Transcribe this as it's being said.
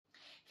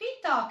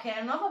TikTok è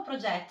un nuovo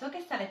progetto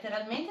che sta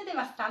letteralmente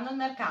devastando il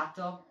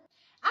mercato.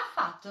 Ha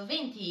fatto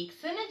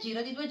 20x nel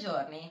giro di 2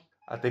 giorni.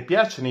 A te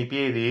piacciono i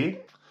piedi?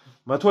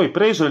 Ma tu hai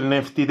preso il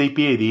NFT dei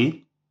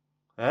piedi?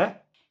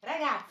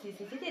 Ragazzi,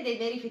 se siete dei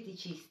veri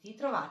feticisti,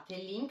 trovate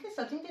il link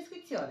sotto in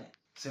descrizione.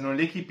 Se non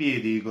lecchi i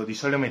piedi, godi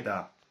solo a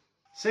metà.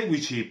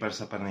 Seguici per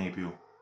saperne di più.